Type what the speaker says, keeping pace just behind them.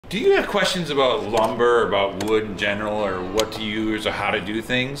Do you have questions about lumber, or about wood in general, or what to use, or how to do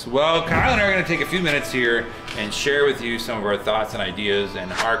things? Well, Kyle and I are going to take a few minutes here and share with you some of our thoughts and ideas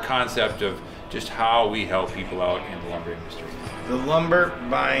and our concept of just how we help people out in the lumber industry. The lumber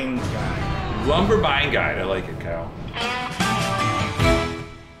buying guide. Lumber buying guide. I like it, Kyle.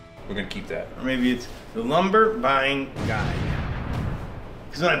 We're going to keep that. Or maybe it's the lumber buying guide.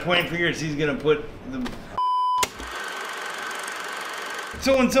 Because when I point fingers, he's going to put the...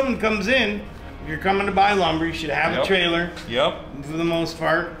 So when someone comes in, if you're coming to buy lumber, you should have a trailer. Yep. For the most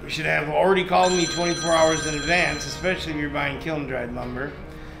part, you should have already called me 24 hours in advance, especially if you're buying kiln-dried lumber.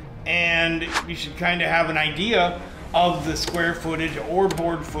 And you should kind of have an idea of the square footage or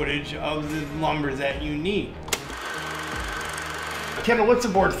board footage of the lumber that you need. Kendal, what's a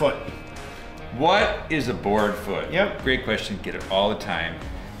board foot? What is a board foot? Yep. Great question, get it all the time.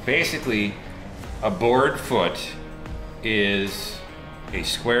 Basically, a board foot is a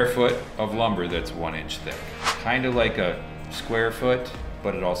square foot of lumber that's 1 inch thick. Kind of like a square foot,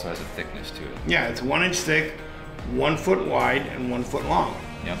 but it also has a thickness to it. Yeah, it's 1 inch thick, 1 foot wide, and 1 foot long.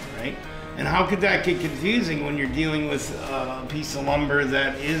 Yep. Right? And how could that get confusing when you're dealing with a piece of lumber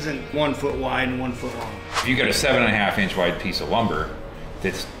that isn't 1 foot wide and 1 foot long? If you got a 7.5 inch wide piece of lumber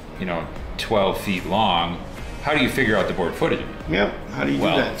that's, 12 feet long, how do you figure out the board footage of it? Yep, how do you do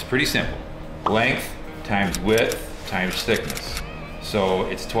that? Well, it's pretty simple. Length times width times thickness. So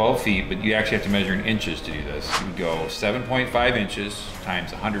it's 12 feet, but you actually have to measure in inches to do this. You would go 7.5 inches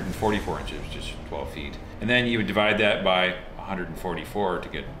times 144 inches, which is 12 feet. And then you would divide that by 144 to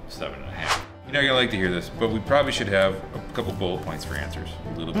get 7.5. You're not gonna like to hear this, but we probably should have a couple bullet points for answers.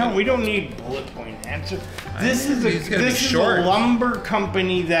 A little bit. No, we don't need bullet point answers. This is a short. lumber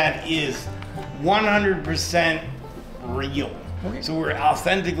company that is 100% real. Okay. So we're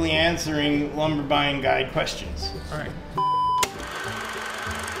authentically answering lumber buying guide questions. All right.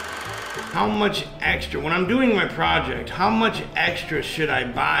 How much extra, when I'm doing my project, how much extra should I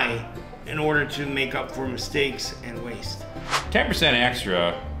buy in order to make up for mistakes and waste? 10%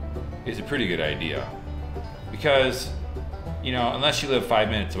 extra is a pretty good idea because, unless you live 5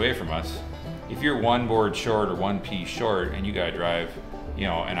 minutes away from us, if you're 1 board short or 1 piece short and you gotta drive,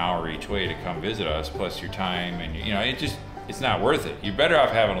 an hour each way to come visit us, plus your time, and it's not worth it. You're better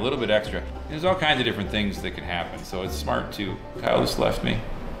off having a little bit extra. There's all kinds of different things that can happen, so it's smart to. Kyle just left me.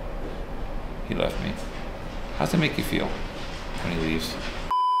 He left me. How's it make you feel when he leaves?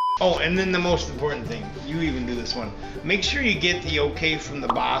 Oh, and then the most important thing, you even do this one. Make sure you get the okay from the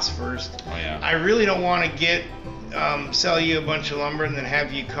boss first. Oh yeah. I really don't want to sell you a bunch of lumber and then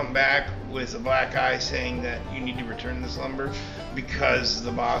have you come back with a black eye saying that you need to return this lumber because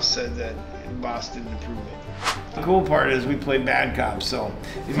the boss said that the boss didn't approve it. The cool part is we play bad cop, so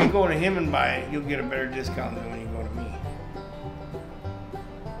if you go to him and buy it, you'll get a better discount than when you go to me.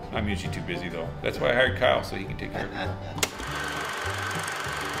 I'm usually too busy though. That's why I hired Kyle, so he can take care of it.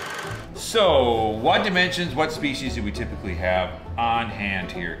 So, what dimensions, what species do we typically have on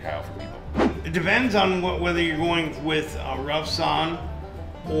hand here, Kyle, for people? It depends on whether you're going with a rough sawn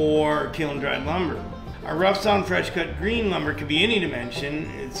or kiln-dried lumber. Our rough sawn fresh cut green lumber could be any dimension.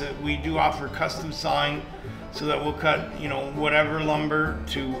 We do offer custom sawing so that we'll cut, whatever lumber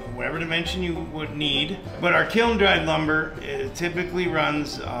to whatever dimension you would need. But our kiln-dried lumber typically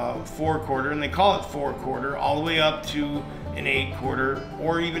runs 4/4, and they call it 4/4, all the way up to an 8/4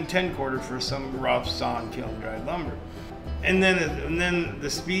 or even 10/4 for some rough sawn kiln-dried lumber. And then the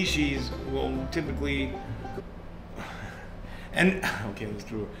species will typically, okay, let's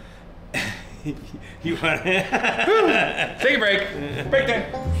do it. You want Take a break. Break time.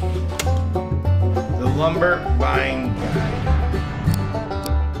 The lumber buying guide.